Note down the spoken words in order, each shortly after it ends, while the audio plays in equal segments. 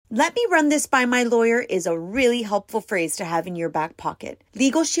"Let me run this by my lawyer" is a really helpful phrase to have in your back pocket.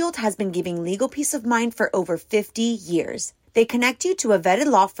 Legal Shield has been giving legal peace of mind for over 50 years. They connect you to a vetted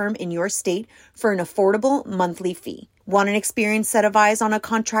law firm in your state for an affordable monthly fee. Want an experienced set of eyes on a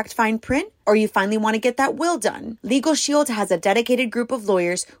contract fine print? Or you finally want to get that will done? Legal Shield has a dedicated group of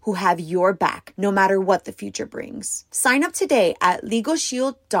lawyers who have your back, no matter what the future brings. Sign up today at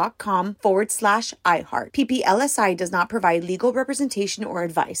LegalShield.com/iHeart. PPLSI does not provide legal representation or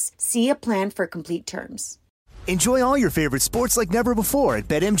advice. See a plan for complete terms. Enjoy all your favorite sports like never before at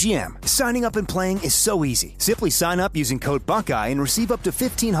BetMGM. Signing up and playing is so easy. Simply sign up using code Buckeye and receive up to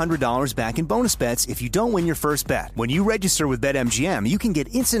 $1,500 back in bonus bets if you don't win your first bet. When you register with BetMGM, you can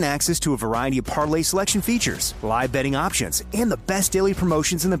get instant access to a variety of parlay selection features, live betting options, and the best daily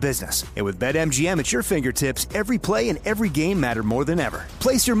promotions in the business. And with BetMGM at your fingertips, every play and every game matter more than ever.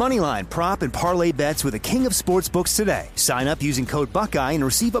 Place your moneyline, prop, and parlay bets with the king of sportsbooks today. Sign up using code Buckeye and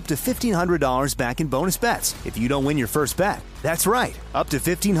receive up to $1,500 back in bonus bets if you don't win your first bet. That's right, up to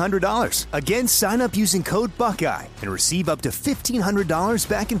 $1,500. Again, sign up using code Buckeye and receive up to $1,500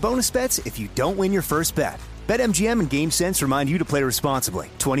 back in bonus bets if you don't win your first bet. BetMGM and GameSense remind you to play responsibly.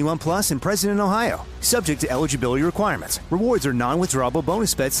 21 plus and present in Ohio. Subject to eligibility requirements. Rewards are non-withdrawable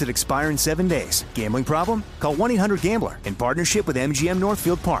bonus bets that expire in 7 days. Gambling problem? Call 1-800-GAMBLER in partnership with MGM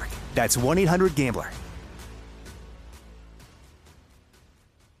Northfield Park. That's 1-800-GAMBLER.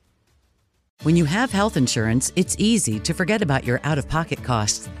 When you have health insurance, it's easy to forget about your out-of-pocket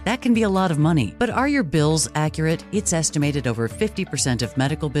costs. That can be a lot of money. But are your bills accurate? It's estimated over 50% of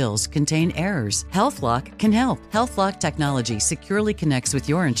medical bills contain errors. HealthLock can help. HealthLock technology securely connects with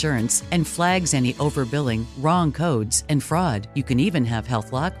your insurance and flags any overbilling, wrong codes, and fraud. You can even have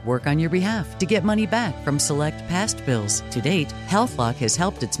HealthLock work on your behalf to get money back from select past bills. To date, HealthLock has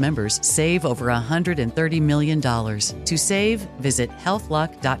helped its members save over $130 million. To save, visit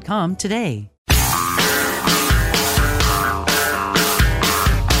healthlock.com today.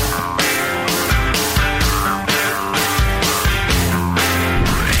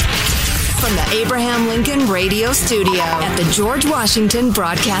 From the Abraham Lincoln Radio Studio at the George Washington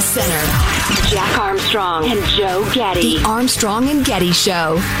Broadcast Center, Jack Armstrong and Joe Getty. The Armstrong and Getty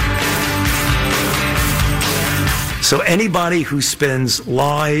Show. So anybody who spends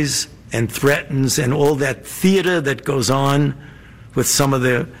lies and threatens and all that theater that goes on with some of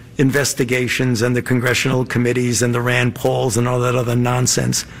the investigations and the congressional committees and the Rand Pauls and all that other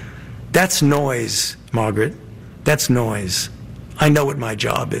nonsense, that's noise, Margaret. That's noise. I know what my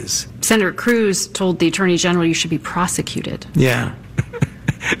job is. Senator Cruz told the Attorney General you should be prosecuted. Yeah.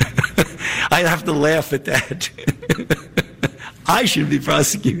 I have to laugh at that. I should be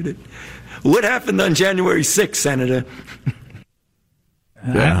prosecuted. What happened on January 6th, Senator?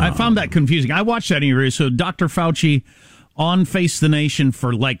 I found that confusing. I watched that interview. So Dr. Fauci on Face the Nation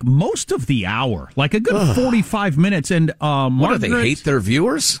for like most of the hour, like a good 45 minutes. And what do they hate their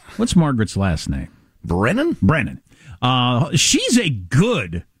viewers? What's Margaret's last name? Brennan. She's a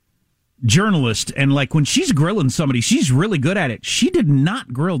good journalist, and like when she's grilling somebody, she's really good at it. She did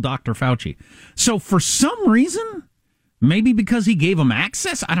not grill Dr. Fauci. So for some reason, maybe because he gave him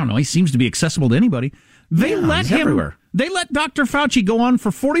access, I don't know, he seems to be accessible to anybody. They let Dr. Fauci go on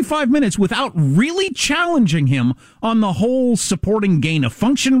for 45 minutes without really challenging him on the whole supporting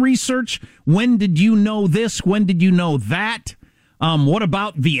gain-of-function research. When did you know this? When did you know that? What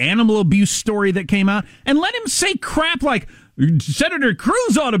about the animal abuse story that came out? And let him say crap like, Senator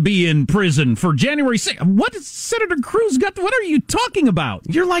Cruz ought to be in prison for January 6th. What has Senator Cruz got? What are you talking about?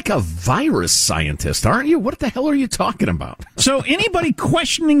 You're like a virus scientist, aren't you? What the hell are you talking about? So anybody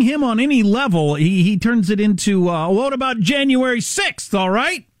questioning him on any level, he turns it into, what about January 6th, all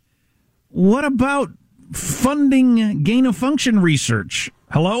right? What about funding gain-of-function research?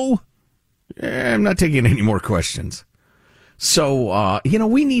 Hello? I'm not taking any more questions. So,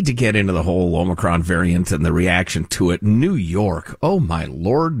 we need to get into the whole Omicron variant and the reaction to it. New York, oh my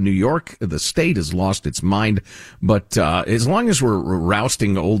Lord, New York, the state has lost its mind. But as long as we're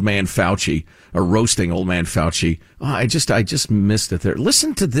roasting old man Fauci, I just missed it there.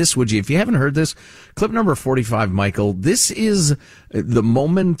 Listen to this, would you? If you haven't heard this, clip number 45, Michael. This is the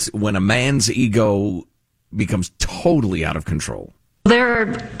moment when a man's ego becomes totally out of control. There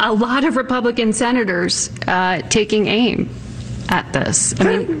are a lot of Republican senators taking aim at this. I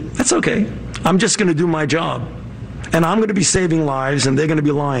mean, that's okay. I'm just going to do my job. And I'm going to be saving lives, and they're going to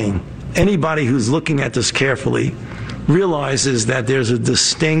be lying. Anybody who's looking at this carefully realizes that there's a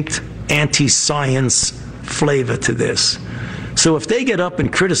distinct anti-science flavor to this. So if they get up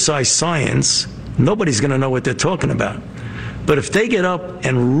and criticize science, nobody's going to know what they're talking about. But if they get up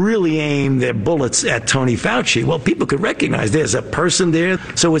and really aim their bullets at Tony Fauci, well, people could recognize there's a person there,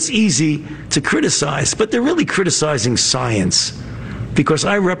 so it's easy to criticize. But they're really criticizing science, because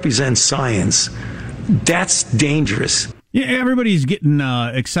I represent science. That's dangerous. Yeah, everybody's getting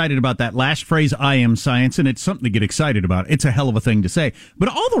excited about that last phrase, I am science, and it's something to get excited about. It's a hell of a thing to say. But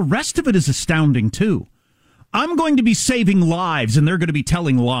all the rest of it is astounding, too. I'm going to be saving lives, and they're going to be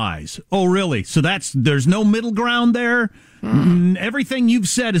telling lies. Oh, really? So there's no middle ground there? Everything you've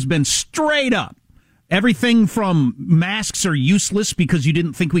said has been straight up. Everything from masks are useless because you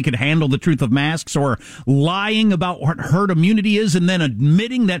didn't think we could handle the truth of masks, or lying about what herd immunity is and then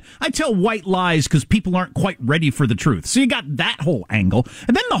admitting that I tell white lies because people aren't quite ready for the truth. So you got that whole angle.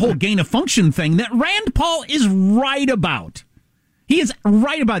 And then the whole gain of function thing that Rand Paul is right about. He is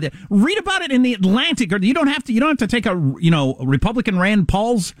right about that. Read about it in the Atlantic. Or you don't have to take a Republican Rand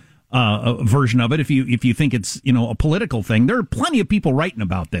Paul's version of it if you think it's a political thing. There are plenty of people writing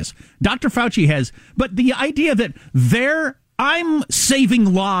about this. Dr. Fauci has, but the idea that I'm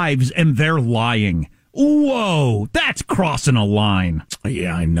saving lives and they're lying. Whoa, that's crossing a line.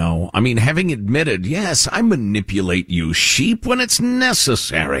 Yeah, I know. I mean, having admitted, yes, I manipulate you sheep when it's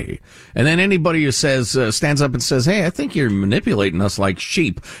necessary. And then anybody who says, stands up and says, hey, I think you're manipulating us like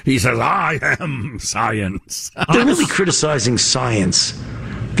sheep, he says, I am science. They're really criticizing science,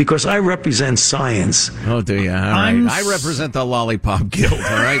 because I represent science. Oh, do you? All right. I represent the Lollipop Guild, all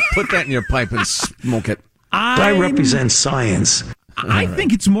right? Put that in your pipe and smoke it. I represent science. I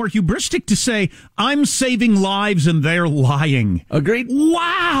think it's more hubristic to say, I'm saving lives and they're lying. Agreed.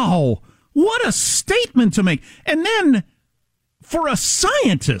 Wow. What a statement to make. And then, for a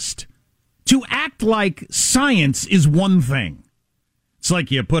scientist to act like science is one thing. It's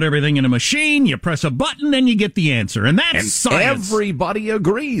like you put everything in a machine, you press a button, and you get the answer. And that's science. Everybody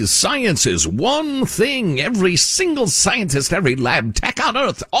agrees. Science is one thing. Every single scientist, every lab tech on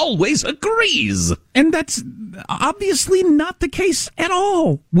Earth always agrees. And that's obviously not the case at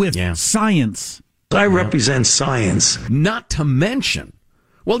all with science. I represent science. Not to mention,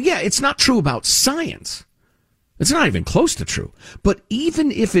 well, yeah, it's not true about science. It's not even close to true. But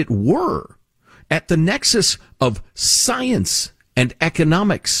even if it were, at the nexus of science and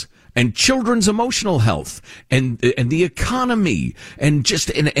economics and children's emotional health and the economy and just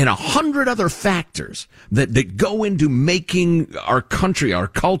and 100 other factors that go into making our country, our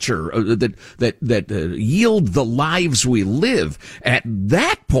culture, that yield the lives we live. At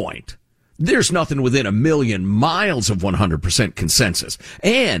that point, there's nothing within a million miles of 100% consensus.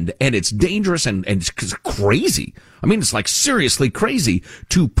 And it's dangerous and it's crazy. I mean, it's like seriously crazy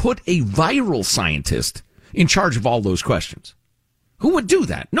to put a viral scientist in charge of all those questions. Who would do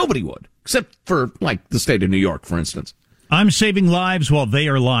that? Nobody would, except for, like, the state of New York, for instance. I'm saving lives while they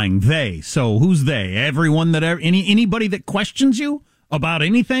are lying. They. So who's they? Everyone anybody that questions you about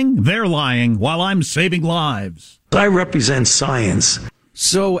anything, they're lying while I'm saving lives. I represent science.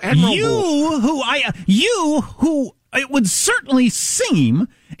 So, Admiral, you who it would certainly seem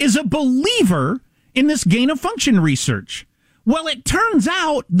is a believer in this gain of function research. Well, it turns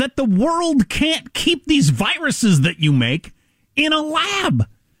out that the world can't keep these viruses that you make in a lab,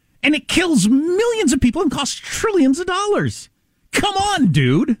 and it kills millions of people and costs trillions of dollars. Come on,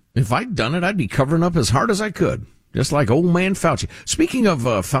 dude. If I'd done it, I'd be covering up as hard as I could, just like old man Fauci. Speaking of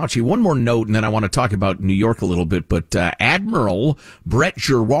Fauci, one more note, and then I want to talk about New York a little bit, but Admiral Brett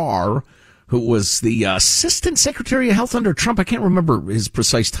Giroir, who was the Assistant Secretary of Health under Trump, I can't remember his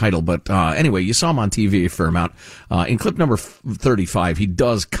precise title, but anyway, you saw him on TV a fair amount. In clip number 35, he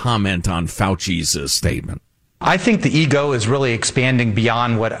does comment on Fauci's statement. I think the ego is really expanding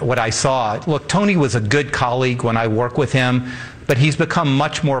beyond what I saw. Look, Tony was a good colleague when I worked with him, but he's become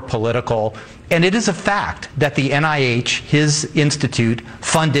much more political. And it is a fact that the NIH, his institute,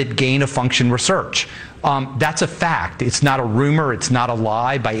 funded gain-of-function research. That's a fact. It's not a rumor. It's not a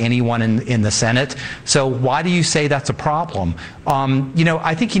lie by anyone in the Senate. So why do you say that's a problem?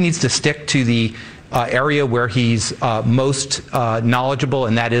 I think he needs to stick to the area where he's most knowledgeable,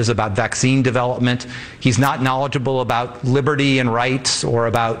 and that is about vaccine development. He's not knowledgeable about liberty and rights or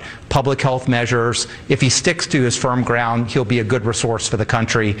about public health measures. If he sticks to his firm ground, he'll be a good resource for the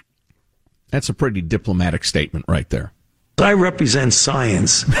country. That's a pretty diplomatic statement right there. I represent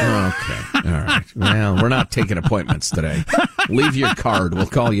science. Okay. All right. Well, we're not taking appointments today. Leave your card. We'll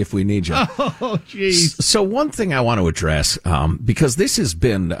call you if we need you. Oh, jeez. So one thing I want to address, because this has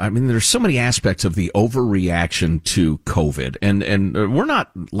been, there's so many aspects of the overreaction to COVID, and we're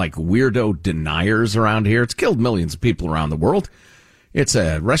not like weirdo deniers around here. It's killed millions of people around the world. It's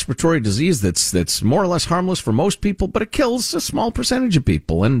a respiratory disease that's more or less harmless for most people, but it kills a small percentage of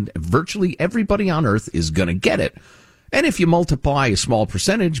people, and virtually everybody on Earth is going to get it. And if you multiply a small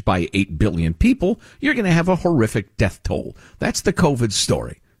percentage by 8 billion people, you're going to have a horrific death toll. That's the COVID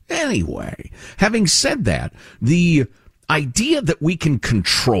story. Anyway, having said that, the idea that we can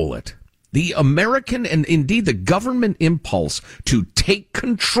control it, the American and indeed the government impulse to take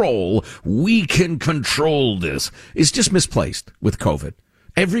control, we can control this, is just misplaced with COVID.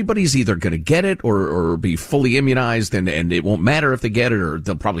 Everybody's either going to get it or be fully immunized, and it won't matter if they get it, or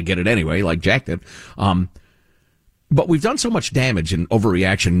they'll probably get it anyway, like Jack did. But we've done so much damage and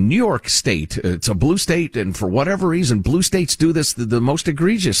overreaction. New York State, it's a blue state, and for whatever reason, blue states do this the most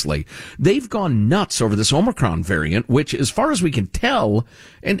egregiously. They've gone nuts over this Omicron variant, which, as far as we can tell,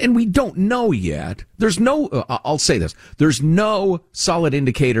 and we don't know yet, there's no, I'll say this, there's no solid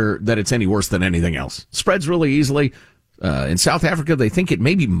indicator that it's any worse than anything else. Spreads really easily. In South Africa, they think it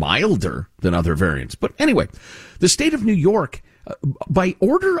may be milder than other variants. But anyway, the state of New York, by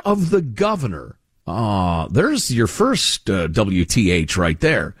order of the governor, there's your first WTH right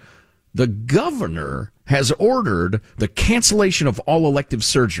there. The governor has ordered the cancellation of all elective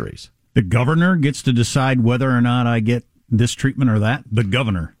surgeries. The governor gets to decide whether or not I get this treatment or that? The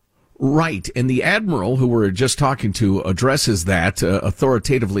governor. Right. And the admiral, who we're just talking to, addresses that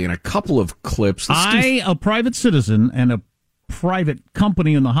authoritatively in a couple of clips. A private citizen and a private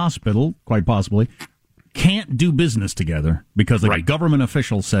company in the hospital, quite possibly, can't do business together because a government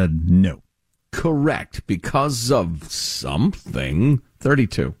official said no. Correct. Because of something.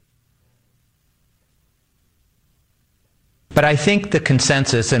 32. But I think the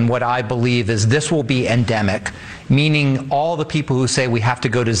consensus and what I believe is this will be endemic, meaning all the people who say we have to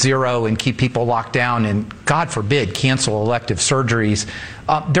go to zero and keep people locked down and, God forbid, cancel elective surgeries,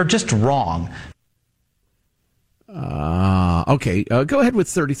 they're just wrong. Okay, go ahead with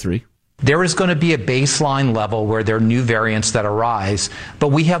 33. There is going to be a baseline level where there are new variants that arise, but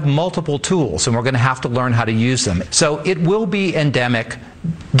we have multiple tools and we're going to have to learn how to use them. So it will be endemic.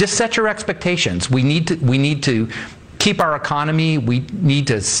 Just set your expectations. We need to keep our economy. We need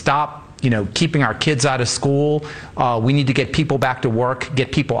to stop, keeping our kids out of school. We need to get people back to work,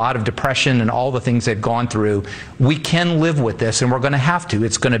 get people out of depression and all the things they've gone through. We can live with this, and we're going to have to.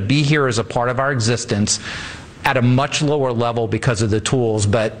 It's going to be here as a part of our existence at a much lower level because of the tools,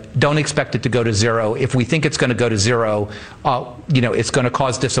 but don't expect it to go to zero. If we think it's going to go to zero, it's going to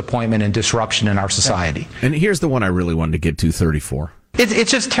cause disappointment and disruption in our society. And here's the one I really wanted to get to, 34.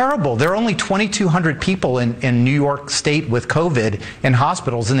 It's just terrible. There are only 2,200 people in New York State with COVID in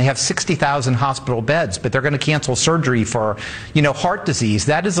hospitals, and they have 60,000 hospital beds, but they're going to cancel surgery for, heart disease.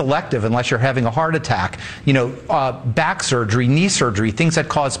 That is elective unless you're having a heart attack, back surgery, knee surgery, things that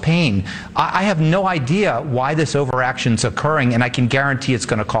cause pain. I have no idea why this overreaction is occurring, and I can guarantee it's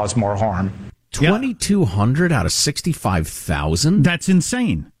going to cause more harm. 2,200 out of 65,000? That's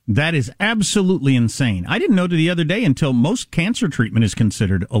insane. That is absolutely insane. I didn't know the other day until most cancer treatment is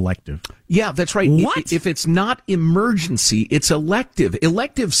considered elective. Yeah, that's right. What? If it's not emergency, it's elective.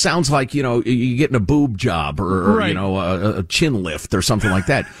 Elective sounds like, you're getting a boob job or a chin lift or something like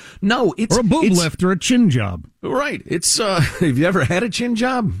that. No, it's... Or a boob lift or a chin job. Right. It's, have you ever had a chin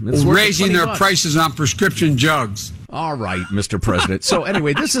job? It's raising their prices on prescription drugs. All right, Mr. President. So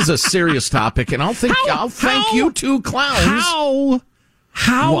anyway, this is a serious topic, and I'll thank you two clowns.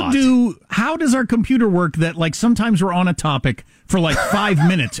 How does our computer work that, like, sometimes we're on a topic for like 5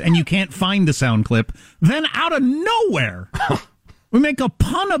 minutes and you can't find the sound clip, then out of nowhere we make a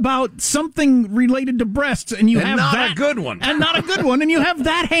pun about something related to breasts and have not a good one. And not a good one, and you have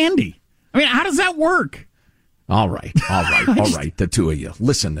that handy. I mean, how does that work? All right, the two of you.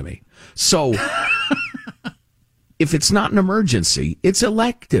 Listen to me. So if it's not an emergency, it's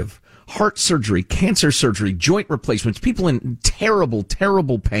elective. Heart surgery, cancer surgery, joint replacements, people in terrible,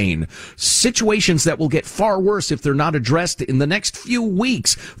 terrible pain, situations that will get far worse if they're not addressed in the next few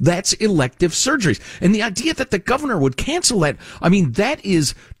weeks. That's elective surgeries. And the idea that the governor would cancel that, that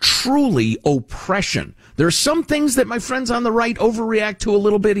is truly oppression. There are some things that my friends on the right overreact to a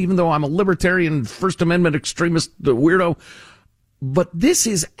little bit, even though I'm a libertarian, First Amendment extremist weirdo. But this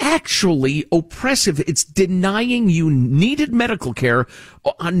is actually oppressive. It's denying you needed medical care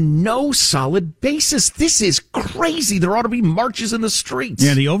on no solid basis. This is crazy. There ought to be marches in the streets.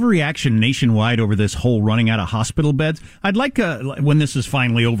 Yeah, the overreaction nationwide over this whole running out of hospital beds. I'd like, when this is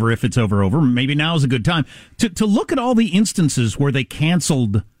finally over, if it's over, maybe now is a good time, to look at all the instances where they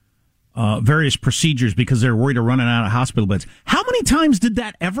canceled various procedures because they're worried of running out of hospital beds. How many times did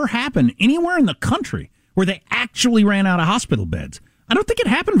that ever happen anywhere in the country where they actually ran out of hospital beds? I don't think it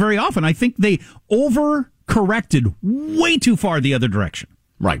happened very often. I think they overcorrected way too far the other direction.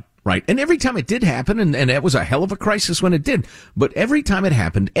 Right. Right. And every time it did happen, and it was a hell of a crisis when it did, but every time it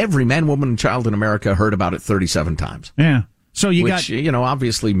happened, every man, woman, and child in America heard about it 37 times. Yeah. So which,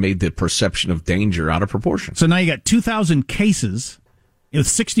 obviously made the perception of danger out of proportion. So now you got 2,000 cases with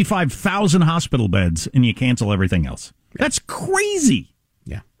 65,000 hospital beds, and you cancel everything else. Yeah. That's crazy.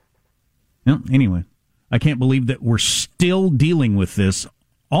 Yeah. Well, anyway, I can't believe that we're still dealing with this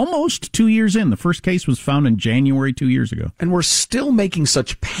almost 2 years in. The first case was found in January 2 years ago. And we're still making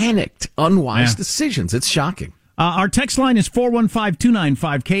such panicked, unwise decisions. It's shocking. Our text line is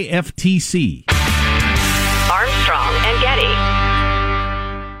 415-295-KFTC. Armstrong and Getty.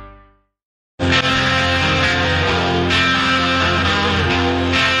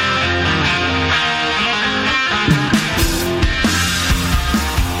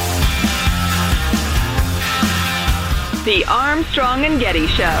 The Armstrong and Getty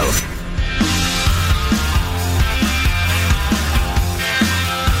Show.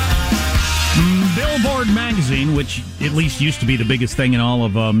 Billboard magazine, which at least used to be the biggest thing in all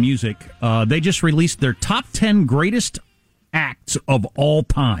of music, they just released their top 10 greatest acts of all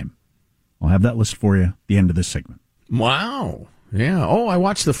time. I'll have that list for you at the end of this segment. Wow. Yeah. Oh, I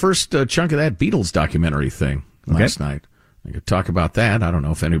watched the first chunk of that Beatles documentary thing last night. I could talk about that. I don't know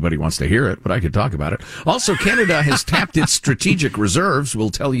if anybody wants to hear it, but I could talk about it. Also, Canada has tapped its strategic reserves.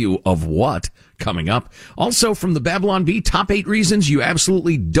 We'll tell you of what coming up. Also, from the Babylon Bee, top 8 reasons you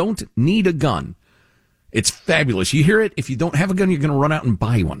absolutely don't need a gun. It's fabulous. You hear it? If you don't have a gun, you're going to run out and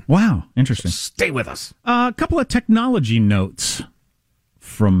buy one. Wow. Interesting. So stay with us. A couple of technology notes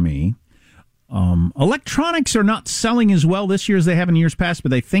from me. Electronics are not selling as well this year as they have in years past,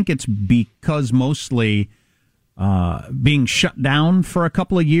 but they think it's because mostly being shut down for a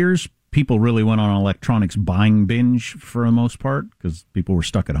couple of years. People really went on an electronics buying binge for the most part because people were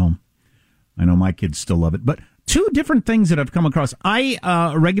stuck at home. I know my kids still love it. But two different things that I've come across. I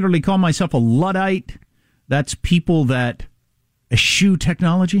regularly call myself a Luddite. That's people that eschew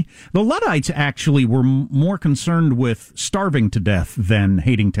technology. The Luddites actually were more concerned with starving to death than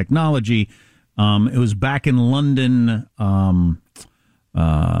hating technology. It was back in London,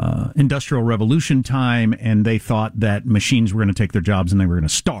 Industrial Revolution time, and they thought that machines were going to take their jobs and they were going to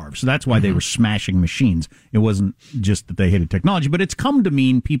starve. So that's why they were smashing machines. It wasn't just that they hated technology, but it's come to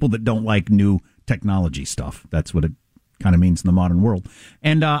mean people that don't like new technology stuff. That's what it kind of means in the modern world.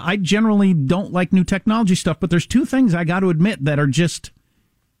 And I generally don't like new technology stuff, but there's two things I got to admit that are just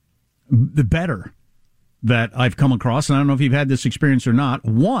the better that I've come across, and I don't know if you've had this experience or not.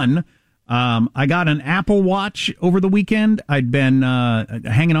 One, I got an Apple Watch over the weekend. I'd been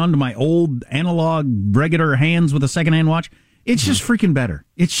hanging on to my old analog regular hands with a secondhand watch. It's just freaking better.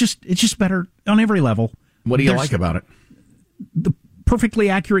 It's just better on every level. What do you like about it? The perfectly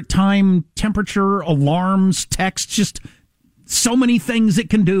accurate time, temperature, alarms, text, just so many things it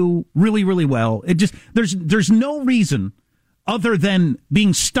can do really, really well. It just there's no reason other than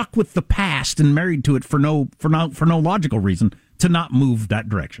being stuck with the past and married to it for no logical reason to not move that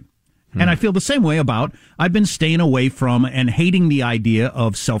direction. And I feel the same way about I've been staying away from and hating the idea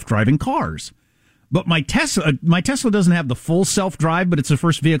of self-driving cars. But my Tesla doesn't have the full self-drive, but it's the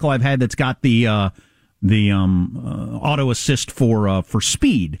first vehicle I've had that's got the auto assist for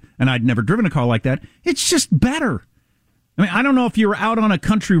speed, and I'd never driven a car like that. It's just better. I mean, I don't know if you're out on a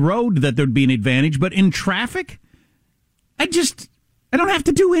country road that there'd be an advantage, but in traffic, I don't have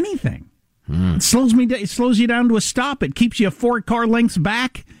to do anything. It slows you down to a stop. It keeps you 4 car lengths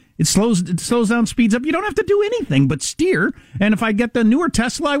back. It slows down, speeds up. You don't have to do anything but steer. And if I get the newer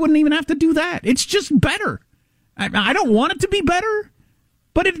Tesla, I wouldn't even have to do that. It's just better. I don't want it to be better,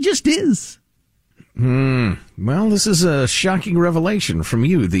 but it just is. Well, this is a shocking revelation from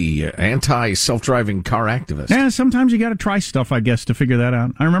you, the anti-self-driving car activist. Yeah, sometimes you got to try stuff, I guess, to figure that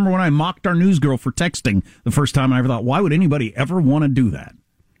out. I remember when I mocked our news girl for texting the first time, I ever thought, why would anybody ever want to do that?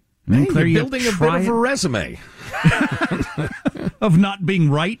 And then Claire, you're building a bit of a resume. Of not being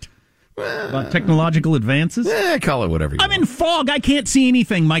right about technological advances? Call it whatever you want. I'm in fog. I can't see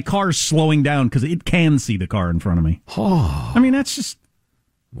anything. My car's slowing down because it can see the car in front of me. Oh. I mean, that's just...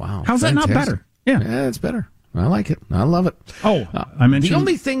 Wow. How's that not better? Yeah, it's better. I like it. I love it. Oh, I mentioned...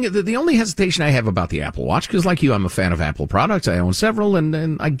 The only hesitation I have about the Apple Watch, because like you, I'm a fan of Apple products. I own several,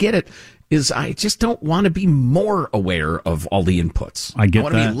 and I get it, is I just don't want to be more aware of all the inputs. I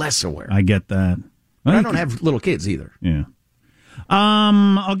want to be less aware. I get that. But I don't have little kids either. Yeah.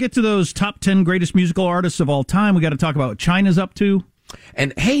 I'll get to those top 10 greatest musical artists of all time. We got to talk about what China's up to.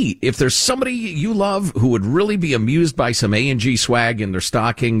 And hey, if there's somebody you love who would really be amused by some A&G swag in their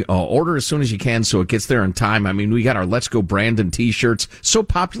stocking, order as soon as you can so it gets there in time. I mean, we got our Let's Go Brandon t-shirts. So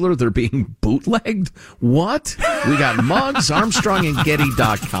popular, they're being bootlegged. What? We got mugs,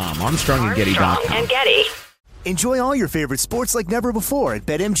 ArmstrongandGetty.com. ArmstrongandGetty.com. And Getty. Enjoy all your favorite sports like never before at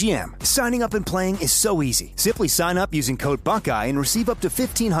BetMGM. Signing up and playing is so easy. Simply sign up using code Buckeye and receive up to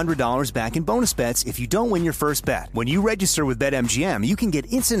 $1,500 back in bonus bets if you don't win your first bet. When you register with BetMGM, you can get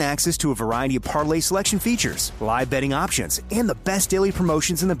instant access to a variety of parlay selection features, live betting options, and the best daily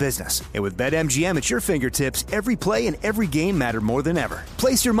promotions in the business. And with BetMGM at your fingertips, every play and every game matter more than ever.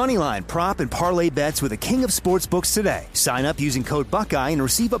 Place your moneyline, prop, and parlay bets with the king of sportsbooks today. Sign up using code Buckeye and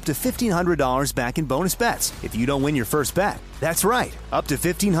receive up to $1,500 back in bonus bets if you don't win your first bet. That's right, up to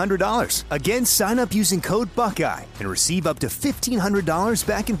 $1,500. Again, sign up using code Buckeye and receive up to $1,500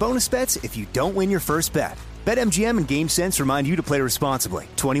 back in bonus bets if you don't win your first bet. BetMGM and GameSense remind you to play responsibly.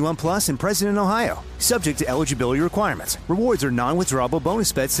 21 plus and present in Ohio. Subject to eligibility requirements. Rewards are non-withdrawable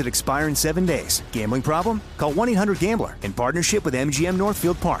bonus bets that expire in 7 days. Gambling problem? Call 1-800-GAMBLER in partnership with MGM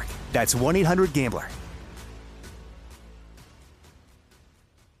Northfield Park. That's 1-800-GAMBLER.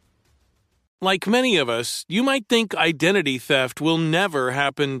 Like many of us, you might think identity theft will never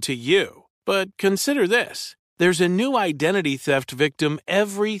happen to you. But consider this. There's a new identity theft victim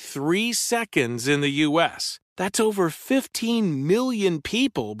every 3 seconds in the U.S. That's over 15 million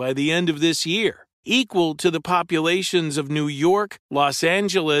people by the end of this year, equal to the populations of New York, Los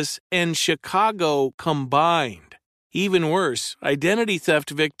Angeles, and Chicago combined. Even worse, identity theft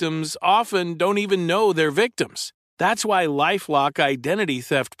victims often don't even know they're victims. That's why LifeLock Identity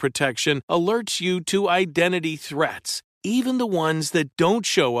Theft Protection alerts you to identity threats, even the ones that don't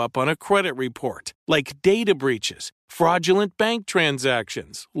show up on a credit report, like data breaches, fraudulent bank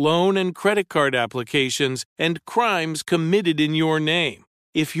transactions, loan and credit card applications, and crimes committed in your name.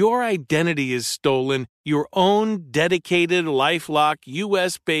 If your identity is stolen, your own dedicated LifeLock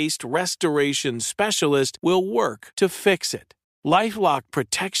U.S.-based restoration specialist will work to fix it. LifeLock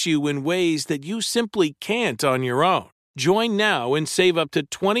protects you in ways that you simply can't on your own. Join now and save up to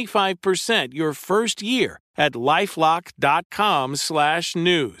 25% your first year at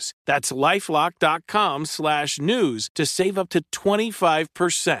LifeLock.com/news. That's LifeLock.com/news to save up to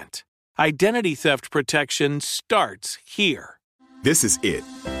 25%. Identity theft protection starts here. This is it.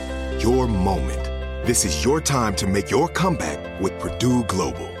 Your moment. This is your time to make your comeback with Purdue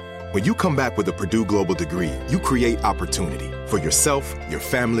Global. When you come back with a Purdue Global degree, you create opportunity for yourself, your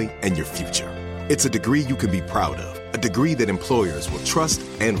family, and your future. It's a degree you can be proud of, a degree that employers will trust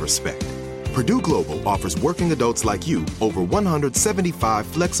and respect. Purdue Global offers working adults like you over 175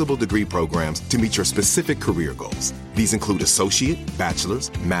 flexible degree programs to meet your specific career goals. These include associate, bachelor's,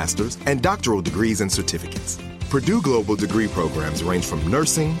 master's, and doctoral degrees and certificates. Purdue Global degree programs range from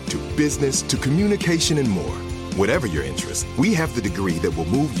nursing to business to communication and more. Whatever your interest, we have the degree that will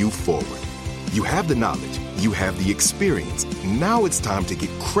move you forward. You have the knowledge, you have the experience. Now it's time to get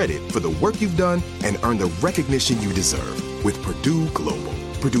credit for the work you've done and earn the recognition you deserve with Purdue Global,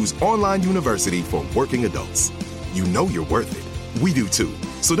 Purdue's online university for working adults. You know you're worth it. We do too.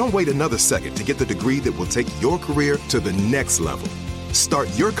 So don't wait another second to get the degree that will take your career to the next level. Start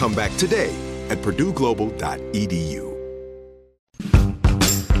your comeback today at purdueglobal.edu.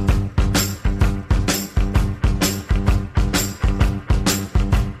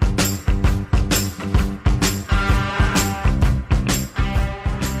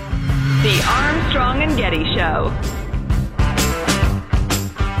 The Armstrong and Getty Show.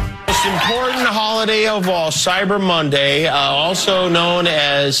 Most important holiday of all, Cyber Monday, also known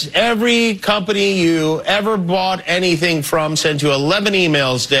as every company you ever bought anything from sent you 11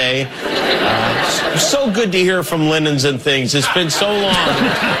 emails day. So good to hear from Linens and Things. It's been so long.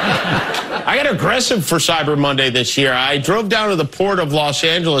 I got aggressive for Cyber Monday this year. I drove down to the port of Los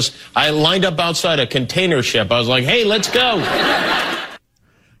Angeles. I lined up outside a container ship. I was like, hey, let's go.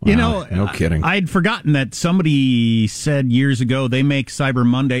 You know, no kidding. I'd forgotten that somebody said years ago they make Cyber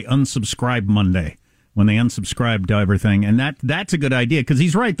Monday unsubscribe Monday when they unsubscribe to everything. And that's a good idea because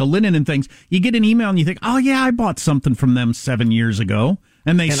he's right. The Linen and Things, you get an email and you think, oh, yeah, I bought something from them 7 years ago.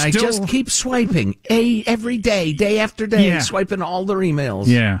 And I just keep swiping every day, day after day, swiping all their emails.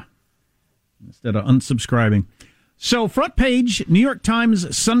 Yeah. Instead of unsubscribing. So, front page, New York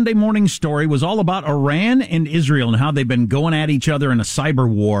Times Sunday morning story was all about Iran and Israel and how they've been going at each other in a cyber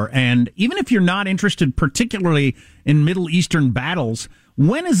war. And even if you're not interested particularly in Middle Eastern battles,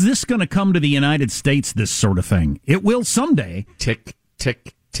 when is this going to come to the United States, this sort of thing? It will someday. Tick,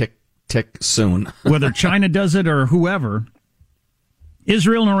 tick, tick, tick, soon. Whether China does it or whoever.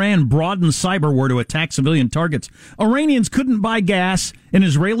 Israel and Iran broadened cyber war to attack civilian targets. Iranians couldn't buy gas, and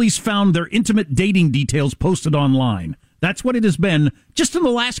Israelis found their intimate dating details posted online. That's what it has been just in the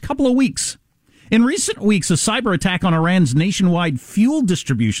last couple of weeks. In recent weeks, a cyber attack on Iran's nationwide fuel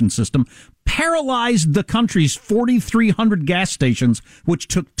distribution system paralyzed the country's 4,300 gas stations, which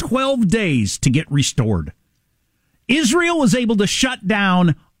took 12 days to get restored. Israel was able to shut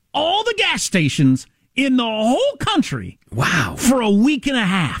down all the gas stations in the whole country. Wow. For a week and a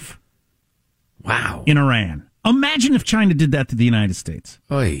half. Wow. In Iran. Imagine if China did that to the United States.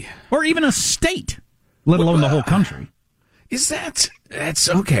 Oy. Or even a state, let alone the whole country. That's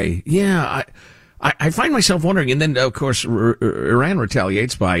okay. Yeah, I find myself wondering, and then, of course, Iran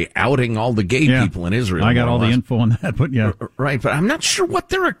retaliates by outing all the gay people in Israel. I got all the info on that, but yeah. Right, but I'm not sure what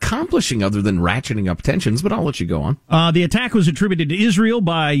they're accomplishing other than ratcheting up tensions, but I'll let you go on. The attack was attributed to Israel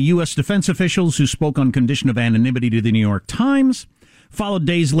by U.S. defense officials who spoke on condition of anonymity to the New York Times, followed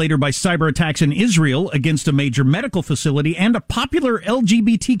days later by cyber attacks in Israel against a major medical facility and a popular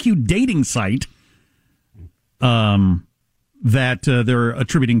LGBTQ dating site that they're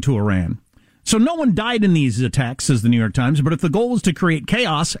attributing to Iran. So no one died in these attacks, says the New York Times, but if the goal was to create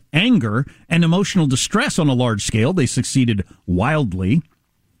chaos, anger, and emotional distress on a large scale, they succeeded wildly.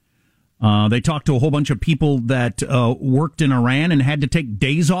 They talked to a whole bunch of people that worked in Iran and had to take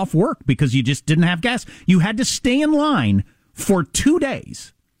days off work because you just didn't have gas. You had to stay in line for 2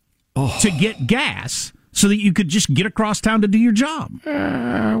 days to get gas so that you could just get across town to do your job.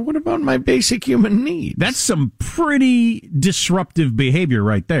 What about my basic human needs? That's some pretty disruptive behavior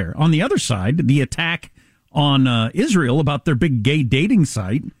right there. On the other side, the attack on Israel about their big gay dating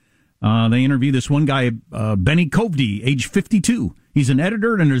site. They interview this one guy, Benny Kovdi, age 52. He's an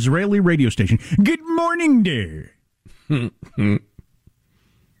editor at an Israeli radio station. Good morning there.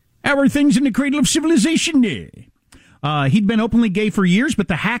 How are things in the cradle of civilization there? He'd been openly gay for years, but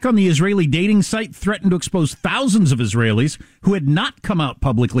the hack on the Israeli dating site threatened to expose thousands of Israelis who had not come out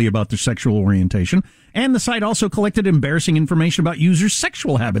publicly about their sexual orientation. And the site also collected embarrassing information about users'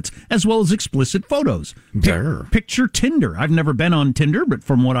 sexual habits, as well as explicit photos. Picture Tinder. I've never been on Tinder, but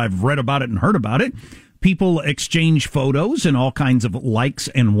from what I've read about it and heard about it, people exchange photos and all kinds of likes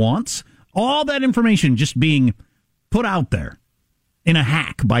and wants. All that information just being put out there in a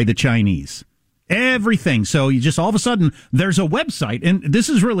hack by the Chinese. Everything. So you just all of a sudden, there's a website, and this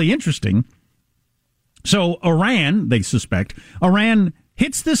is really interesting. So Iran, they suspect, Iran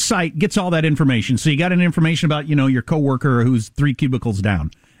hits this site, gets all that information. So you got an information about, your coworker who's 3 cubicles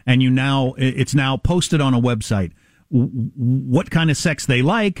down, and it's now posted on a website. What kind of sex they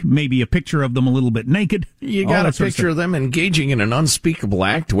like, maybe a picture of them a little bit naked. You got a picture of them engaging in an unspeakable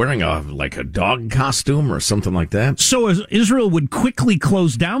act, wearing a dog costume or something like that. So Israel would quickly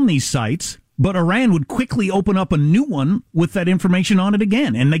close down these sites, but Iran would quickly open up a new one with that information on it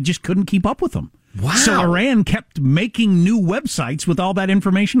again, and they just couldn't keep up with them. Wow. So Iran kept making new websites with all that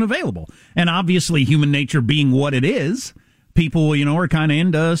information available. And obviously, human nature being what it is, people, are kind of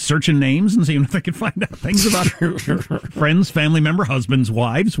into searching names and seeing if they can find out things about friends, family member, husbands,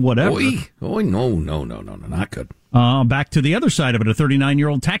 wives, whatever. No, not good. Back to the other side of it, a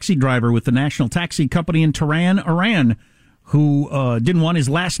 39-year-old taxi driver with the National Taxi Company in Tehran, Iran, who didn't want his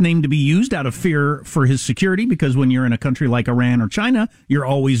last name to be used out of fear for his security, because when you're in a country like Iran or China, you're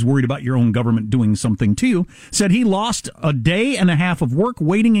always worried about your own government doing something to you, said he lost a day and a half of work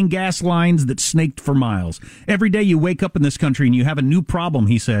waiting in gas lines that snaked for miles. Every day you wake up in this country and you have a new problem,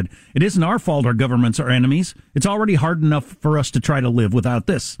 he said. It isn't our fault our governments are enemies. It's already hard enough for us to try to live without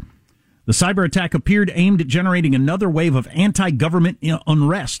this. The cyber attack appeared aimed at generating another wave of anti-government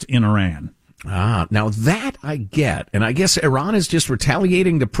unrest in Iran. Now that I get, and I guess Iran is just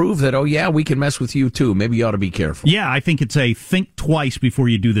retaliating to prove that, we can mess with you too. Maybe you ought to be careful. Yeah, I think it's a think twice before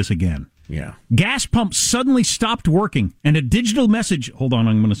you do this again. Yeah. Gas pumps suddenly stopped working, and a digital message. Hold on,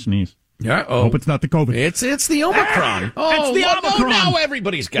 I'm going to sneeze. Hope it's not the COVID. It's the Omicron. It's the Omicron. Now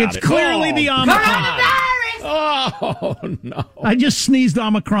everybody's got it. It's clearly the Omicron. Oh, no. I just sneezed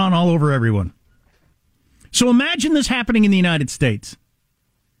Omicron all over everyone. So imagine this happening in the United States.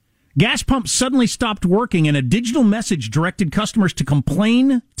 Gas pumps suddenly stopped working, and a digital message directed customers to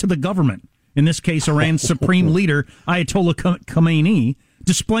complain to the government. In this case, Iran's supreme leader, Ayatollah Khamenei,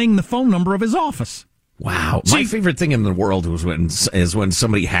 displaying the phone number of his office. Wow. My favorite thing in the world is when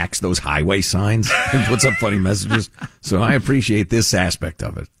somebody hacks those highway signs and puts up funny messages. So I appreciate this aspect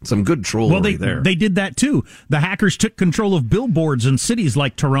of it. Some good trollery there. They did that too. The hackers took control of billboards in cities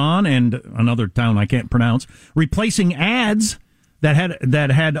like Tehran and another town I can't pronounce, replacing ads that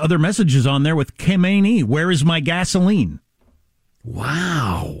had other messages on there with Khamenei, where is my gasoline?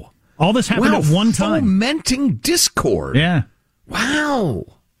 Wow. All this happened at one time. Fomenting discord. Yeah. Wow.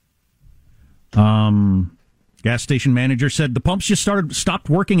 Gas station manager said the pumps just stopped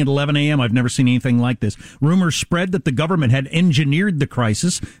working at 11 a.m. I've never seen anything like this. Rumors spread that the government had engineered the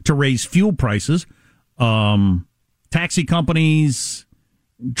crisis to raise fuel prices. Taxi companies,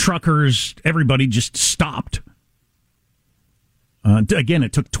 truckers, everybody just stopped. Again,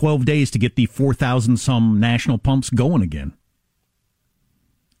 it took 12 days to get the 4,000 some national pumps going again.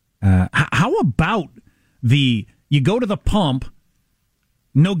 How about you go to the pump,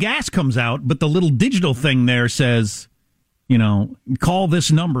 no gas comes out, but the little digital thing there says, call this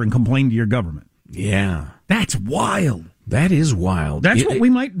number and complain to your government. Yeah. That's wild. That is wild. That's what we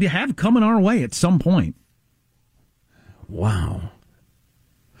might have coming our way at some point. Wow.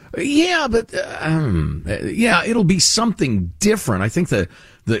 Yeah, but it'll be something different. I think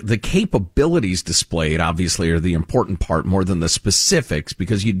the capabilities displayed obviously are the important part more than the specifics,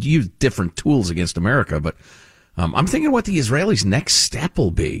 because you'd use different tools against America. But I'm thinking what the Israelis' next step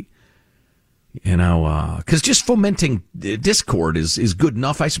will be. Because just fomenting discord is good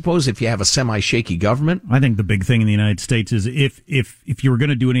enough, I suppose, if you have a semi-shaky government. I think the big thing in the United States is if you were going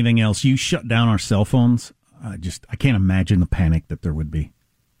to do anything else, you shut down our cell phones. I can't imagine the panic that there would be.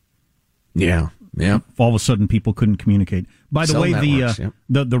 Yeah. If all of a sudden people couldn't communicate. By the way,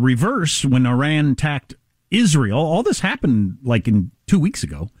 the reverse, when Iran attacked Israel, all this happened like in 2 weeks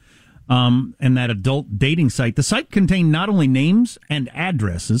ago. And that adult dating site, the site contained not only names and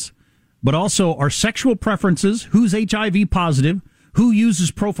addresses, but also our sexual preferences, who's HIV positive, who uses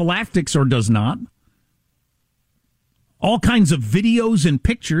prophylactics or does not, all kinds of videos and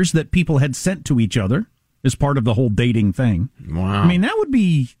pictures that people had sent to each other as part of the whole dating thing. Wow. I mean, that would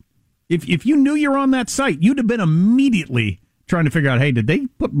be, if you knew you were on that site, you'd have been immediately trying to figure out, hey, did they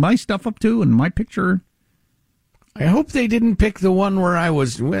put my stuff up too and my picture? I hope they didn't pick the one where I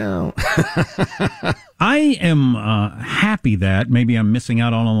was, I am happy that, maybe I'm missing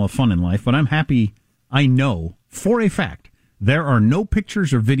out on all the fun in life, but I'm happy I know for a fact there are no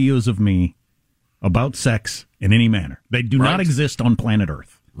pictures or videos of me about sex in any manner. They do not exist on planet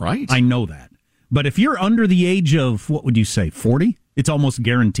Earth. Right. I know that. But if you're under the age of, what would you say, 40, it's almost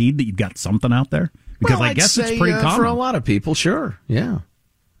guaranteed that you've got something out there. Because I guess it's pretty common. For a lot of people, sure. Yeah.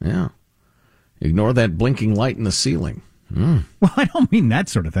 Ignore that blinking light in the ceiling. Well, I don't mean that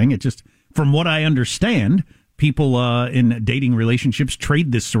sort of thing. It just, from what I understand, people in dating relationships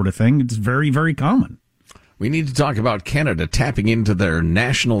trade this sort of thing. It's very, very common. We need to talk about Canada tapping into their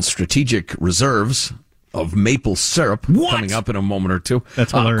national strategic reserves of maple syrup. What? Coming up in a moment or two.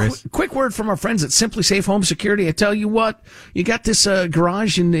 That's hilarious. Quick word from our friends at Simply Safe Home Security. I tell you what, you got this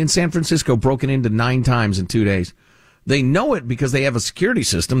garage in San Francisco broken into 9 times in 2 days. They know it because they have a security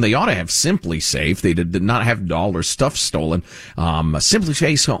system. They ought to have Simply Safe. They did not have all their stuff stolen. Simply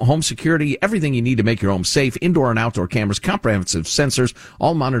Safe Home Security, everything you need to make your home safe. Indoor and outdoor cameras, comprehensive sensors,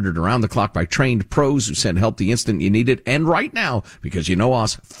 all monitored around the clock by trained pros who send help the instant you need it. And right now, because you know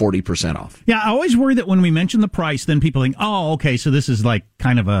us, 40% off. Yeah, I always worry that when we mention the price, then people think, oh, okay, so this is like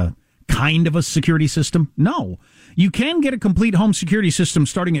kind of a security system. No, you can get a complete home security system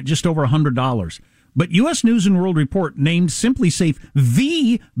starting at just over $100. But U.S. News and World Report named Simply Safe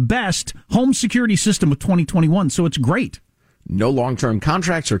the best home security system of 2021, so it's great. No long-term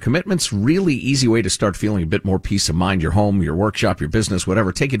contracts or commitments. Really easy way to start feeling a bit more peace of mind. Your home, your workshop, your business,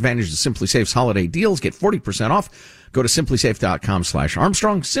 whatever. Take advantage of Simply Safe's holiday deals. Get 40% off. Go to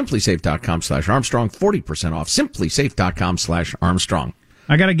simplysafe.com/Armstrong. Simplysafe.com/Armstrong. 40% off. Simplysafe.com/Armstrong.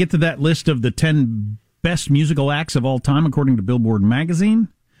 I got to get to that list of the 10 best musical acts of all time, according to Billboard magazine.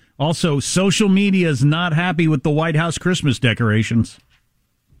 Also, social media is not happy with the White House Christmas decorations.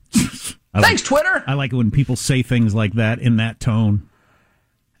 Thanks, Twitter. I like it when people say things like that in that tone.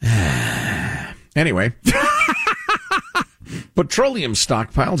 Anyway. Petroleum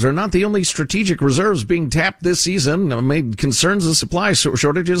stockpiles are not the only strategic reserves being tapped this season amid concerns of supply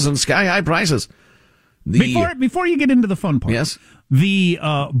shortages and sky-high prices. Before you get into the fun part, yes, the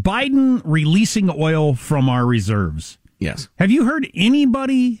Biden releasing oil from our reserves. Yes. Have you heard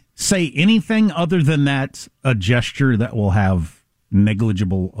anybody say anything other than that's a gesture that will have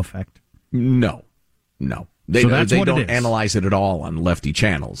negligible effect? No. They don't analyze it at all on lefty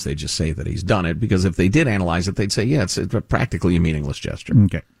channels. They just say that he's done it, because if they did analyze it, they'd say, yeah, it's practically a meaningless gesture.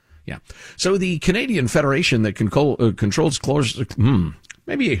 Okay. Yeah. So the Canadian Federation that controls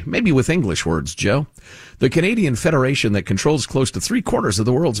maybe with English words, Joe. The Canadian Federation that controls close to 3/4 of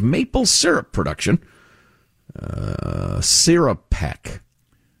the world's maple syrup production, Syrupec.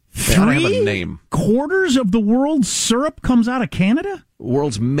 They ought to have a name. 3/4 of the world's syrup comes out of Canada?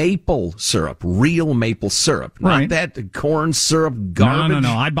 World's maple syrup, real maple syrup, not that corn syrup garbage.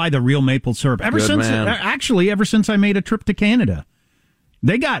 No. I buy the real maple syrup. Ever since I made a trip to Canada,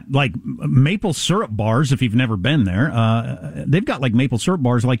 they got like maple syrup bars. If you've never been there, they've got like maple syrup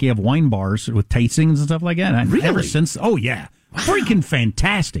bars, like you have wine bars with tastings and stuff like that. Really? Ever since, freaking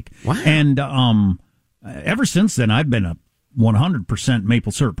fantastic! Wow. And ever since then, I've been a 100%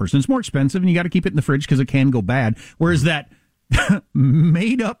 maple syrup person. It's more expensive, and you got to keep it in the fridge because it can go bad. Whereas that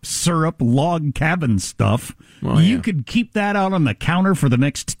made up syrup log cabin stuff, you could keep that out on the counter for the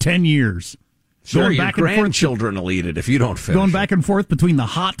next 10 years. Sure, going your back and grandchildren will eat it if you don't finish. Going back and forth between the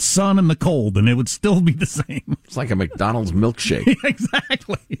hot sun and the cold, and it would still be the same. It's like a McDonald's milkshake.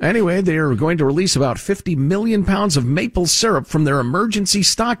 Exactly. Anyway, they're going to release about 50 million pounds of maple syrup from their emergency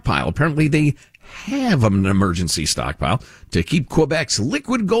stockpile. Apparently, they have an emergency stockpile to keep Quebec's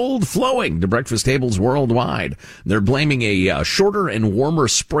liquid gold flowing to breakfast tables worldwide. They're blaming a shorter and warmer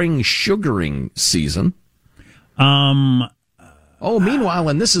spring sugaring season. Meanwhile,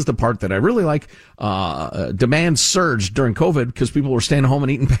 and this is the part that I really like, demand surged during COVID because people were staying home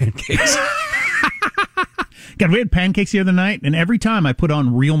and eating pancakes. God, we had pancakes the other night, and every time I put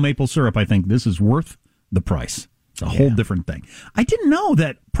on real maple syrup, I think this is worth the price. It's a whole different thing. I didn't know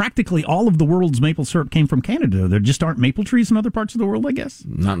that practically all of the world's maple syrup came from Canada. There just aren't maple trees in other parts of the world, I guess.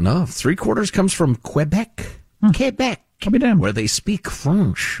 Not enough. 3/4 comes from Quebec. Quebec. I'll be damned. Where they speak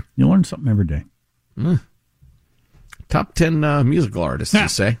French. You learn something every day. Top 10 musical artists, you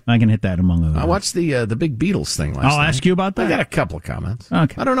say? I can hit that among others. I watched the big Beatles thing last night. I'll ask you about that. I got a couple of comments.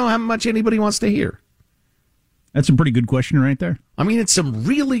 Okay. I don't know how much anybody wants to hear. That's a pretty good question right there. I mean, it's some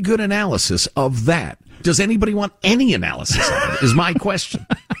really good analysis of that. Does anybody want any analysis of it, is my question.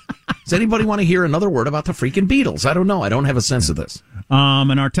 Does anybody want to hear another word about the freaking Beatles? I don't know. I don't have a sense of this.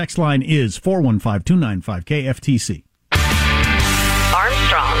 And our text line is 415-295-KFTC.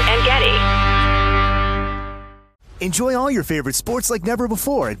 Armstrong and Getty. Enjoy all your favorite sports like never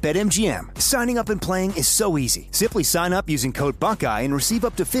before at BetMGM. Signing up and playing is so easy. Simply sign up using code Buckeye and receive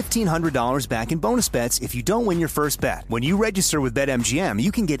up to $1,500 back in bonus bets if you don't win your first bet. When you register with BetMGM,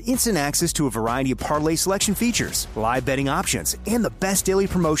 you can get instant access to a variety of parlay selection features, live betting options, and the best daily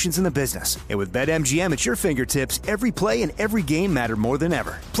promotions in the business. And with BetMGM at your fingertips, every play and every game matter more than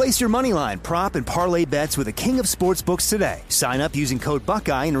ever. Place your moneyline, prop, and parlay bets with the king of sportsbooks today. Sign up using code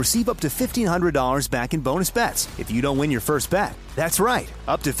Buckeye and receive up to $1,500 back in bonus bets if you don't win your first bet. That's right,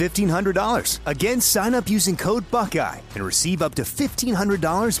 up to $1,500. Again, sign up using code Buckeye and receive up to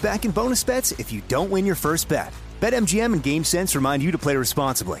 $1,500 back in bonus bets if you don't win your first bet. BetMGM and GameSense remind you to play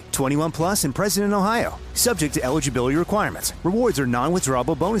responsibly. 21 plus and present in Ohio. Subject to eligibility requirements. Rewards are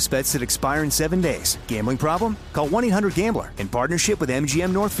non-withdrawable bonus bets that expire in 7 days. Gambling problem? Call 1-800-GAMBLER in partnership with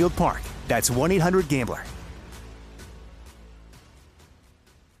MGM Northfield Park. That's 1-800-GAMBLER.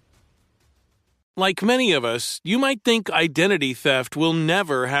 Like many of us, you might think identity theft will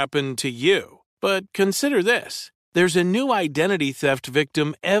never happen to you. But consider this. There's a new identity theft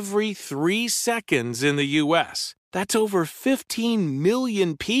victim every 3 seconds in the U.S. That's over 15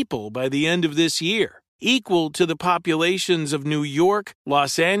 million people by the end of this year, equal to the populations of New York,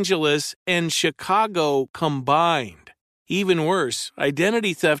 Los Angeles, and Chicago combined. Even worse,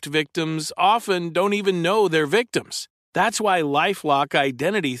 identity theft victims often don't even know they're victims. That's why LifeLock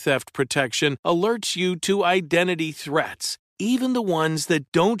Identity Theft Protection alerts you to identity threats, even the ones that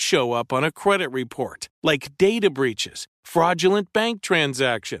don't show up on a credit report, like data breaches, fraudulent bank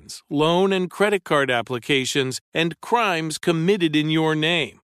transactions, loan and credit card applications, and crimes committed in your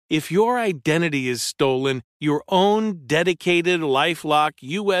name. If your identity is stolen, your own dedicated LifeLock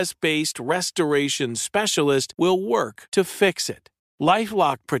U.S.-based restoration specialist will work to fix it.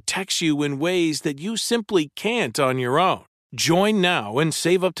 LifeLock protects you in ways that you simply can't on your own. Join now and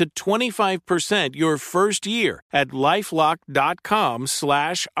save up to 25% your first year at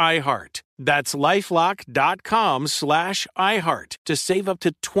LifeLock.com/iHeart. That's LifeLock.com/iHeart to save up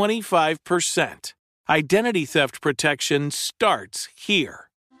to 25%. Identity theft protection starts here.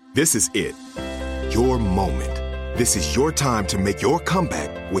 This is it. Your moment. This is your time to make your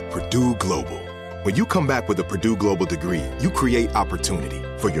comeback with Purdue Global. When you come back with a Purdue Global degree, you create opportunity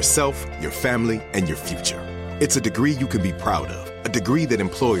for yourself, your family, and your future. It's a degree you can be proud of, a degree that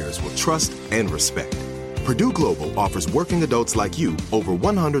employers will trust and respect. Purdue Global offers working adults like you over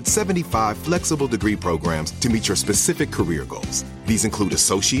 175 flexible degree programs to meet your specific career goals. These include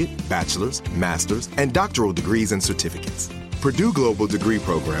associate, bachelor's, master's, and doctoral degrees and certificates. Purdue Global degree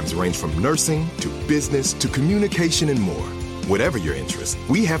programs range from nursing to business to communication and more. Whatever your interest,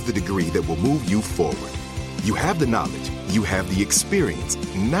 we have the degree that will move you forward. You have the knowledge, you have the experience.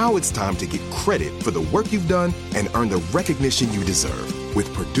 Now it's time to get credit for the work you've done and earn the recognition you deserve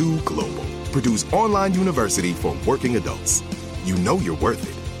with Purdue Global, Purdue's online university for working adults. You know you're worth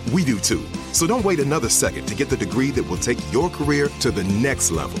it. We do too. So don't wait another second to get the degree that will take your career to the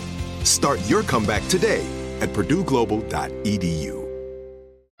next level. Start your comeback today at purdueglobal.edu.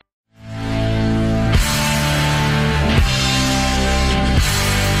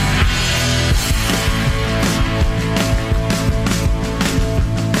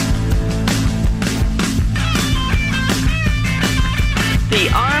 The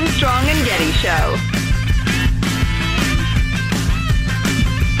Armstrong and Getty Show.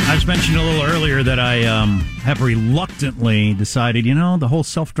 I was mentioning a little earlier that I have reluctantly decided, the whole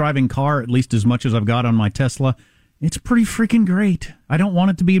self-driving car, at least as much as I've got on my Tesla, it's pretty freaking great. I don't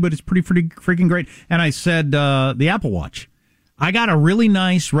want it to be, but it's pretty freaking great. And I said the Apple Watch. I got a really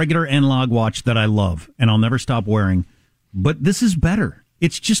nice regular analog watch that I love, and I'll never stop wearing. But this is better.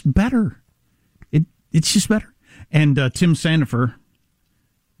 It's just better. It's just better. And Tim Sandifer,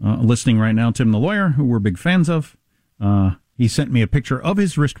 listening right now, Tim the lawyer, who we're big fans of, he sent me a picture of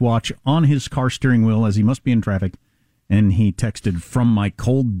his wristwatch on his car steering wheel as he must be in traffic, and he texted, "From my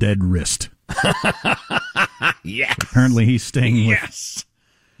cold, dead wrist." Yes. Apparently he's staying with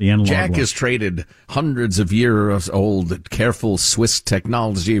the analog Jack watch. has traded hundreds of years old careful Swiss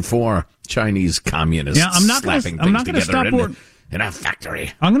technology for Chinese communists. Yeah, I'm not going to stop in a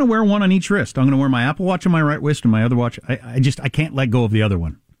factory. I'm going to wear one on each wrist. I'm going to wear my Apple Watch on my right wrist and my other watch. I can't let go of the other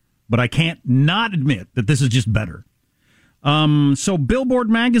one. But I can't not admit that this is just better. So Billboard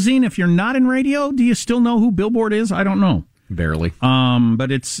magazine, if you're not in radio, do you still know who Billboard is? I don't know. Barely.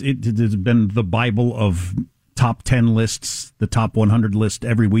 But it has been the Bible of top 10 lists, the top 100 list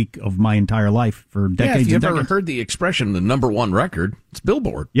every week of my entire life for decades. Yeah, if you've and ever decades. heard the expression, the number one record, it's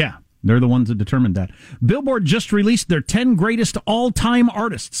Billboard. Yeah, they're the ones that determined that. Billboard just released their 10 greatest all-time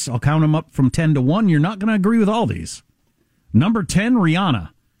artists. I'll count them up from 10 to 1. You're not going to agree with all these. Number 10, Rihanna.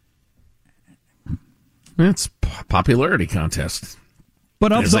 It's a popularity contest.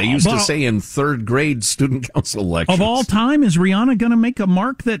 But as I used to say in third grade student council lectures. Of all time, is Rihanna going to make a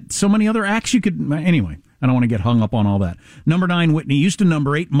mark that so many other acts you could... Anyway, I don't want to get hung up on all that. Number 9, Whitney Houston.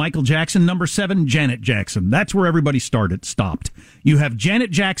 Number 8, Michael Jackson. Number 7, Janet Jackson. That's where everybody stopped. You have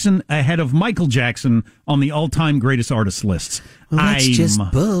Janet Jackson ahead of Michael Jackson on the all-time greatest artist lists. Well, that's just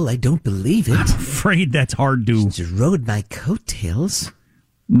bull. I don't believe it. I'm afraid that's hard to... Just rode my coattails.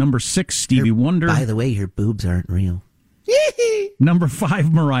 Number 6, Stevie Wonder. By the way, her boobs aren't real. Number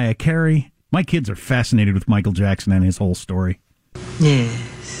 5, Mariah Carey. My kids are fascinated with Michael Jackson and his whole story.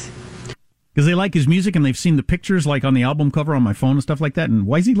 Yes. Because they like his music and they've seen the pictures like on the album cover on my phone and stuff like that. And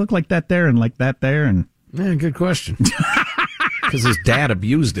why does he look like that there and like that there? And yeah, good question. Because his dad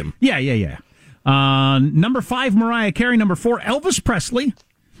abused him. Yeah. Number 5, Mariah Carey. Number 4, Elvis Presley.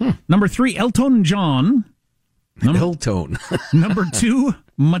 Number 3, Elton John. Elton. Number 2,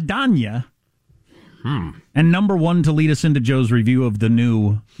 Madonna. And number 1, to lead us into Joe's review of the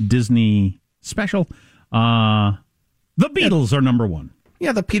new Disney special, the Beatles are number 1.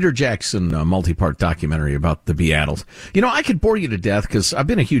 Yeah, the Peter Jackson multi-part documentary about the Beatles. I could bore you to death because I've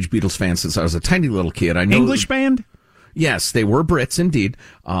been a huge Beatles fan since I was a tiny little kid. I know English band? Yes, they were Brits indeed.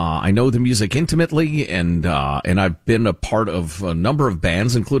 I know the music intimately, and I've been a part of a number of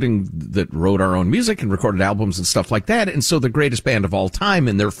bands, including that wrote our own music and recorded albums and stuff like that. And so the greatest band of all time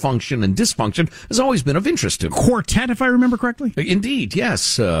and their function and dysfunction has always been of interest to me. Quartet, if I remember correctly? Indeed,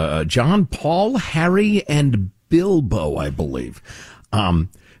 yes. John, Paul, Harry, and Bilbo, I believe.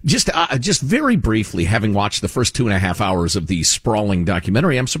 Just very briefly, having watched the first 2.5 hours of the sprawling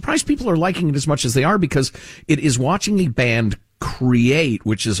documentary, I'm surprised people are liking it as much as they are, because it is watching a band create,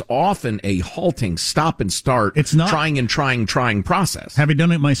 which is often a halting stop and start. It's not trying process. Having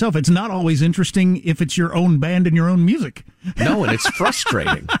done it myself, it's not always interesting if it's your own band and your own music. No, and it's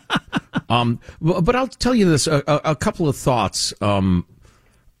frustrating. But I'll tell you this, a couple of thoughts.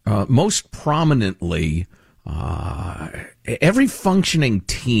 Most prominently, every functioning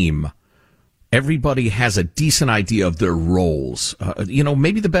team, everybody has a decent idea of their roles.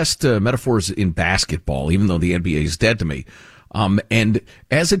 Maybe the best metaphor is in basketball, even though the NBA is dead to me. And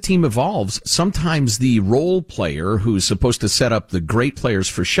as a team evolves, sometimes the role player who's supposed to set up the great players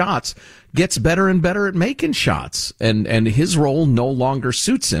for shots gets better and better at making shots, and his role no longer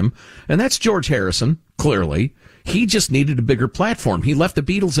suits him. And that's George Harrison, clearly. He just needed a bigger platform. He left the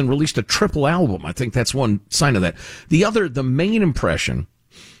Beatles and released a triple album. I think that's one sign of that. The main impression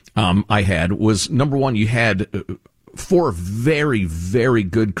I had was, number one, you had 4 very, very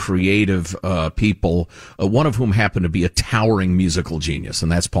good creative people, one of whom happened to be a towering musical genius,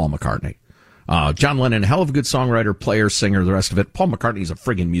 and that's Paul McCartney. John Lennon, hell of a good songwriter, player, singer, the rest of it. Paul McCartney's a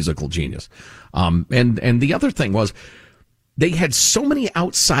friggin' musical genius. And the other thing was, they had so many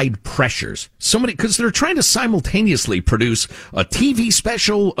outside pressures, because they're trying to simultaneously produce a TV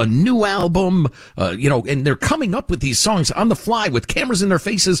special, a new album, and they're coming up with these songs on the fly with cameras in their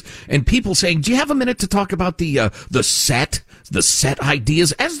faces and people saying, do you have a minute to talk about the set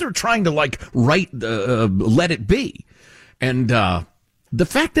ideas as they're trying to write, Let It Be. And, the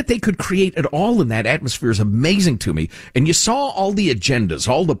fact that they could create it all in that atmosphere is amazing to me. And you saw all the agendas,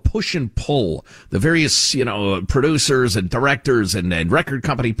 all the push and pull, the various, producers and directors and record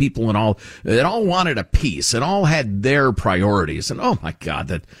company people and all, it all wanted a piece. It all had their priorities. And oh my God,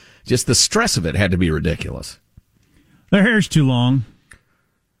 that just the stress of it had to be ridiculous. Their hair's too long.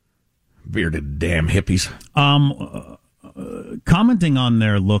 Bearded damn hippies. Commenting on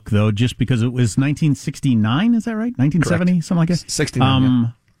their look, though, just because it was 1969, is that right? 1970, correct. Something like that?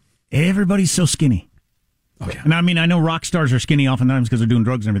 69, yeah. Everybody's so skinny. Okay. And I mean, I know rock stars are skinny oftentimes because they're doing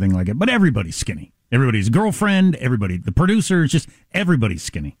drugs and everything like it, but everybody's skinny. Everybody's girlfriend, everybody, the producers, just everybody's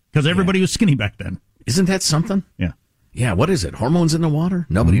skinny because everybody was skinny back then. Isn't that something? Yeah. Yeah, what is it? Hormones in the water?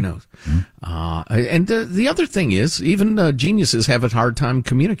 Nobody knows. And the other thing is, even geniuses have a hard time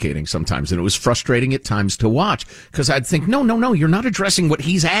communicating sometimes, and it was frustrating at times to watch, because I'd think, no, you're not addressing what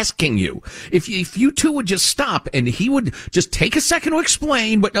he's asking you. If you two would just stop, and he would just take a second to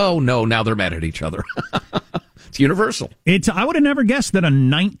explain, but oh no, now they're mad at each other. It's universal. I would have never guessed that a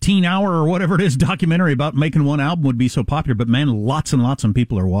 19-hour or whatever it is documentary about making one album would be so popular, but man, lots and lots of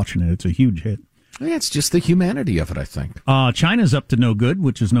people are watching it. It's a huge hit. Yeah, it's just the humanity of it, I think. China's up to no good,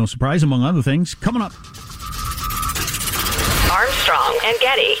 which is no surprise, among other things. Coming up. Armstrong and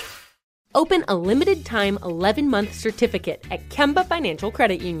Getty. Open a limited-time 11-month certificate at Kemba Financial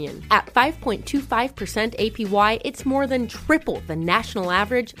Credit Union. At 5.25% APY, it's more than triple the national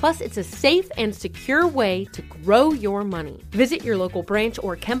average, plus it's a safe and secure way to grow your money. Visit your local branch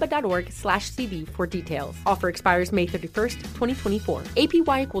or kemba.org/cb for details. Offer expires May 31st, 2024.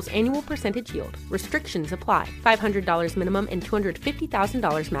 APY equals annual percentage yield. Restrictions apply. $500 minimum and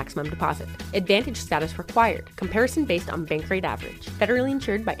 $250,000 maximum deposit. Advantage status required. Comparison based on bank rate average. Federally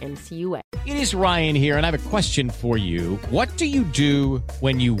insured by NCUA. It is Ryan here, and I have a question for you. What do you do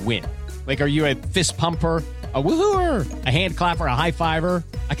when you win? Like, are you a fist pumper, a woohooer, a hand clapper, a high fiver?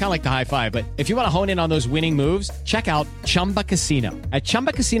 I kind of like the high five, but if you want to hone in on those winning moves, check out Chumba Casino. At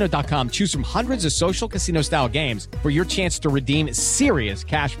ChumbaCasino.com, choose from hundreds of social casino-style games for your chance to redeem serious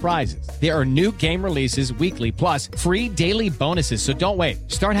cash prizes. There are new game releases weekly, plus free daily bonuses, so don't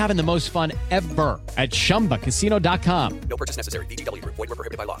wait. Start having the most fun ever at ChumbaCasino.com. No purchase necessary. VGW. Void where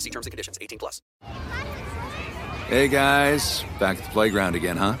prohibited by law. See terms and conditions. 18+. Hey, guys. Back at the playground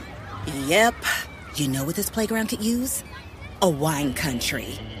again, huh? Yep. You know what this playground could use? A wine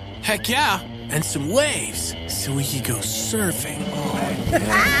country. Heck yeah, and some waves so we could go surfing. Oh,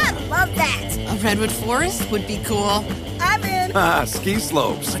 yeah. Love that. A redwood forest would be cool. I'm in. Ski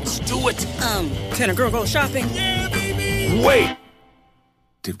slopes. Let's do it. Can a girl go shopping? Yeah, baby. Wait.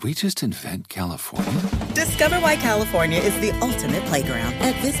 Did we just invent California? Discover why California is the ultimate playground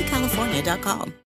at visitcalifornia.com.